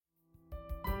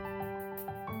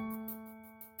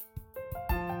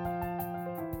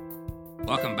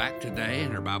Welcome back today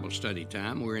in our Bible study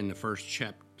time. We're in the fifth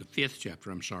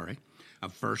chapter,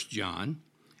 of 1 John,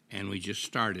 and we just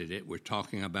started it. We're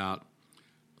talking about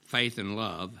faith and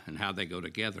love and how they go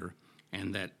together,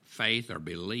 and that faith or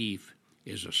belief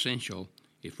is essential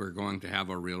if we're going to have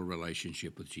a real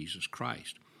relationship with Jesus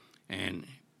Christ. And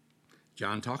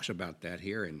John talks about that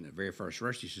here in the very first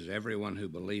verse. He says, everyone who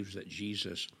believes that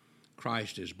Jesus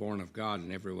Christ is born of God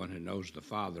and everyone who knows the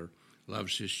Father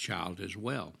loves his child as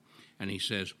well. And he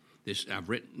says, I've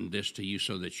written this to you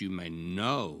so that you may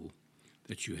know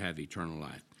that you have eternal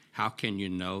life. How can you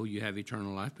know you have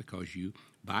eternal life? Because you,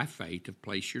 by faith, have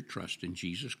placed your trust in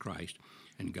Jesus Christ,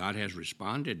 and God has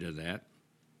responded to that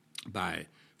by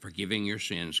forgiving your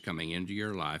sins, coming into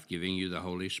your life, giving you the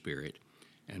Holy Spirit,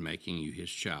 and making you his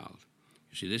child.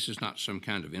 You see, this is not some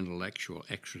kind of intellectual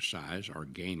exercise or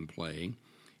game playing.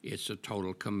 It's a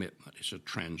total commitment. It's a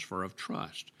transfer of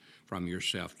trust from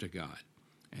yourself to God.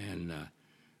 And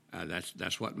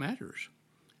that's what matters.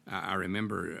 I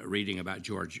remember reading about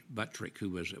George Buttrick, who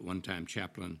was at one time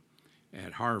chaplain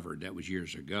at Harvard. That was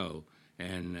years ago.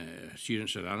 And a student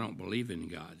said, I don't believe in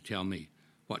God. Tell me,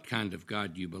 what kind of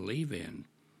God you believe in?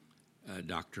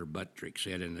 Dr. Buttrick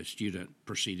said, and the student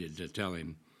proceeded to tell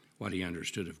him what he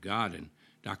understood of God. And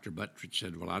Dr. Buttrick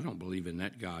said, well, I don't believe in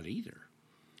that God either.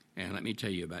 And let me tell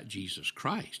you about Jesus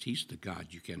Christ. He's the God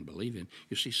you can believe in.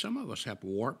 You see, some of us have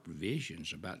warped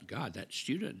visions about God. That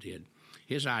student did.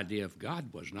 His idea of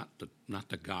God was not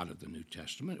the God of the New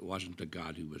Testament. It wasn't the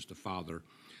God who was the Father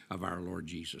of our Lord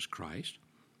Jesus Christ.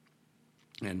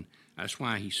 And that's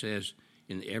why he says,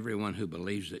 in everyone who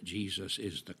believes that Jesus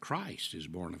is the Christ is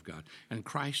born of God. And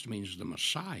Christ means the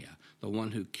Messiah, the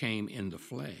one who came in the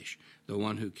flesh, the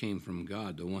one who came from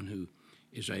God, the one who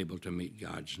is able to meet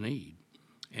God's need.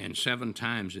 And 7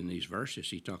 times in these verses,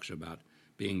 he talks about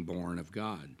being born of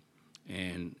God.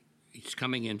 And he's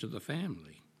coming into the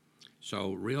family.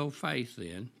 So real faith,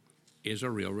 then, is a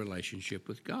real relationship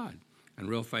with God. And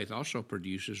real faith also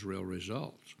produces real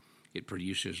results. It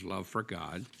produces love for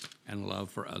God and love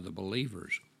for other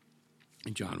believers.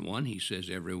 In John 1, he says,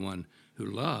 everyone who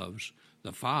loves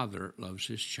the Father loves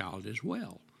his child as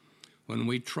well. When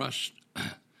we trust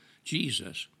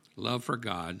Jesus, love for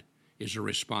God is a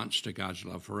response to God's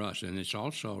love for us, and it's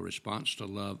also a response to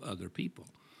love other people.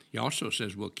 He also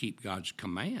says we'll keep God's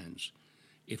commands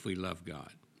if we love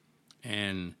God,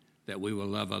 and that we will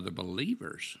love other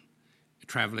believers.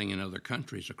 Traveling in other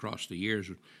countries across the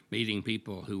years, meeting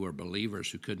people who were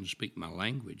believers who couldn't speak my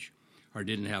language or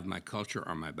didn't have my culture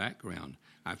or my background,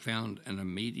 I found an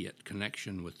immediate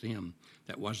connection with them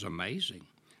that was amazing,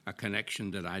 a connection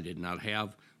that I did not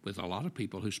have with a lot of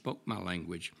people who spoke my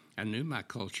language and knew my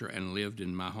culture and lived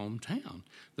in my hometown.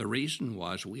 The reason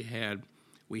was we had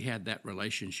that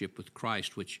relationship with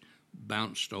Christ, which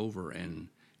bounced over and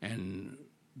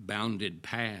bounded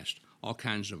past all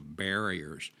kinds of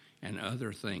barriers and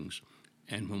other things.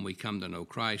 And when we come to know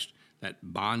Christ, that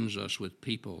bonds us with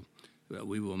people that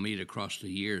we will meet across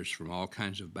the years from all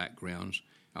kinds of backgrounds,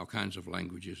 all kinds of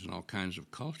languages, and all kinds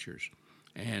of cultures.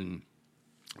 And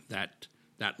that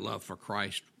love for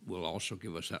Christ will also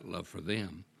give us that love for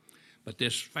them. But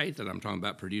this faith that I'm talking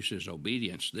about produces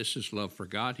obedience. This is love for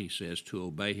God, he says, to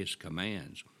obey his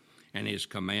commands. And his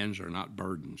commands are not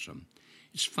burdensome.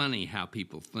 It's funny how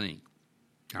people think.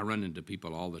 I run into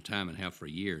people all the time and have for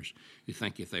years who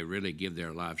think if they really give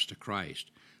their lives to Christ,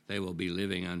 they will be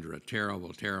living under a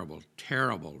terrible, terrible,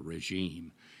 terrible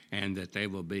regime, and that they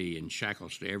will be in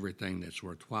shackles to everything that's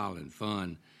worthwhile and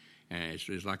fun. And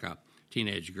it's like a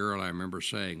teenage girl I remember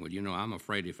saying, well, I'm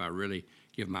afraid if I really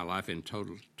give my life in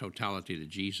totality to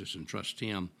Jesus and trust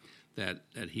him, that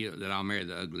I'll marry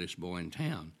the ugliest boy in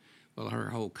town. Well, her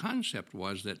whole concept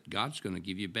was that God's going to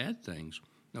give you bad things.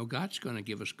 No, God's going to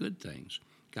give us good things.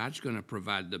 God's going to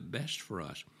provide the best for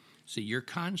us. See, your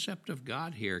concept of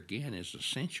God here, again, is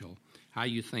essential, how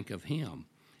you think of him.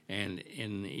 And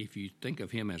if you think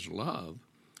of him as love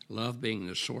being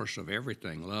the source of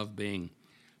everything, love being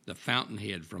the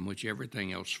fountainhead from which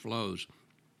everything else flows,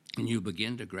 and you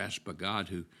begin to grasp a God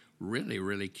who really,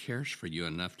 really cares for you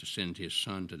enough to send his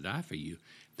son to die for you,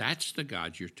 that's the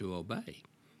God you're to obey.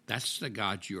 That's the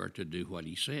God you are to do what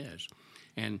he says.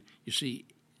 And you see,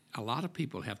 a lot of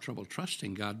people have trouble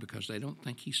trusting God because they don't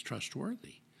think he's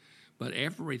trustworthy. But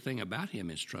everything about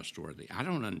him is trustworthy. I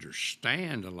don't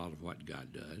understand a lot of what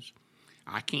God does.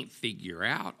 I can't figure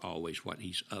out always what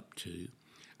he's up to.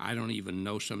 I don't even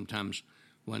know sometimes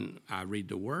when I read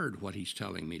the Word what he's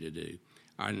telling me to do.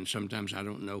 And sometimes I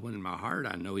don't know when in my heart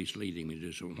I know he's leading me to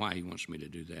do something, why he wants me to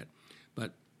do that.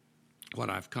 But what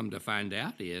I've come to find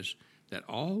out is that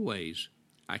always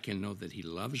I can know that he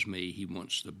loves me, he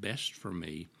wants the best for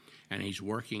me, And He's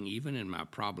working even in my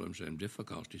problems and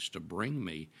difficulties to bring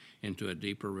me into a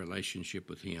deeper relationship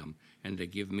with Him and to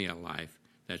give me a life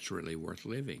that's really worth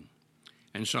living.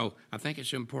 And so I think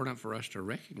it's important for us to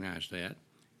recognize that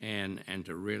and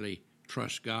to really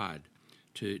trust God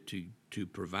to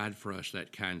provide for us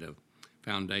that kind of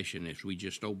foundation if we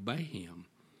just obey Him.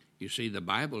 You see, the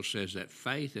Bible says that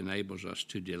faith enables us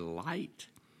to delight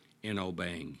in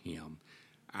obeying Him.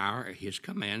 His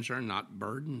commands are not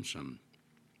burdensome.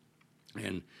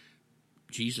 And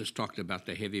Jesus talked about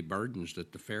the heavy burdens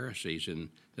that the Pharisees in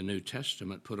the New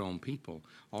Testament put on people,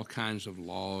 all kinds of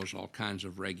laws, all kinds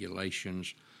of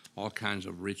regulations, all kinds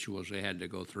of rituals they had to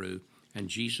go through. And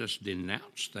Jesus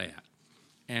denounced that.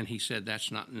 And He said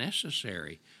that's not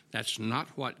necessary. That's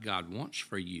not what God wants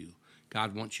for you.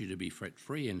 God wants you to be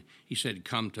free. And He said,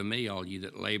 come to me, all you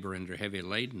that labor and are heavy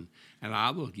laden, and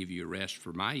I will give you rest,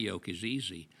 for my yoke is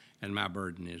easy and my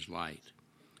burden is light.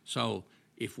 So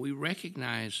if we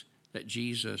recognize that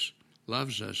Jesus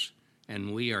loves us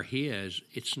and we are His,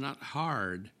 it's not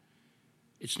hard.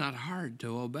 It's not hard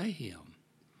to obey Him.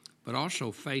 But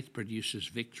also faith produces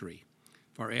victory.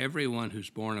 For everyone who's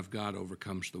born of God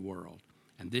overcomes the world.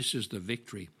 And this is the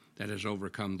victory that has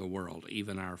overcome the world,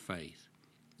 even our faith.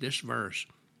 This verse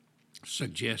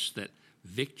suggests that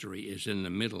victory is in the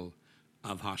middle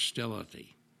of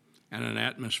hostility and an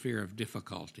atmosphere of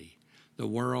difficulty. The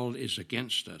world is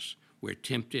against us. We're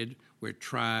tempted, we're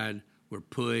tried, we're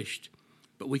pushed,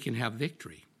 but we can have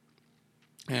victory.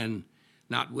 And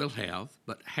not will have,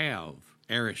 but have,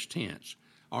 aorist tense,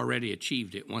 already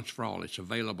achieved it once for all. It's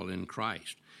available in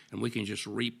Christ. And we can just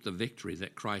reap the victory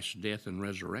that Christ's death and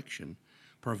resurrection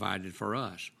provided for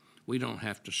us. We don't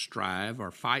have to strive or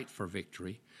fight for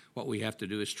victory. What we have to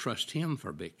do is trust Him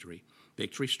for victory.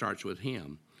 Victory starts with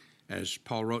Him. As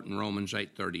Paul wrote in Romans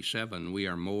 8:37, we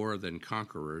are more than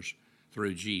conquerors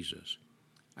through Jesus.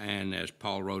 And as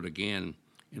Paul wrote again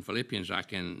in Philippians, I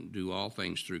can do all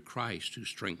things through Christ who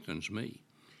strengthens me.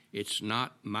 It's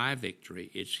not my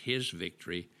victory, it's His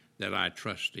victory that I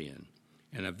trust in,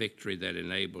 and a victory that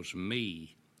enables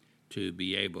me to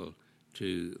be able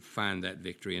to find that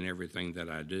victory in everything that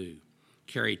I do.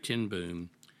 Carrie ten Boom,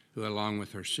 who along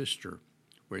with her sister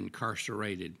were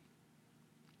incarcerated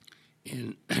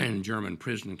in German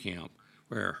prison camp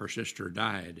where her sister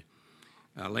died,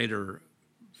 later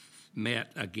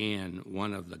met again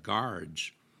one of the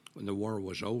guards when the war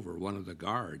was over, one of the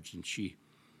guards, and she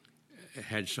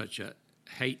had such a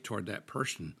hate toward that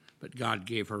person, but God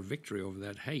gave her victory over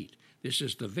that hate. This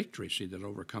is the victory, see, that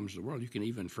overcomes the world. You can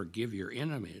even forgive your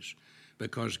enemies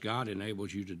because God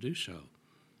enables you to do so.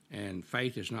 And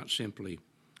faith is not simply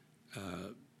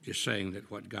just saying that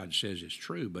what God says is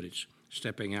true, but it's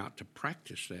stepping out to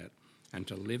practice that and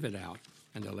to live it out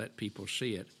and to let people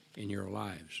see it in your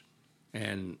lives.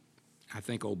 And I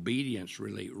think obedience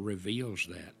really reveals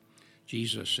that.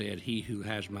 Jesus said, "He who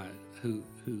has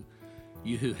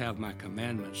you who have my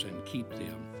commandments and keep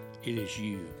them, it is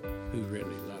you who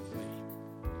really love me."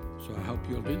 So I hope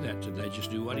you'll do that today.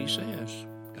 Just do what He says.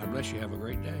 God bless you. Have a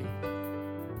great day.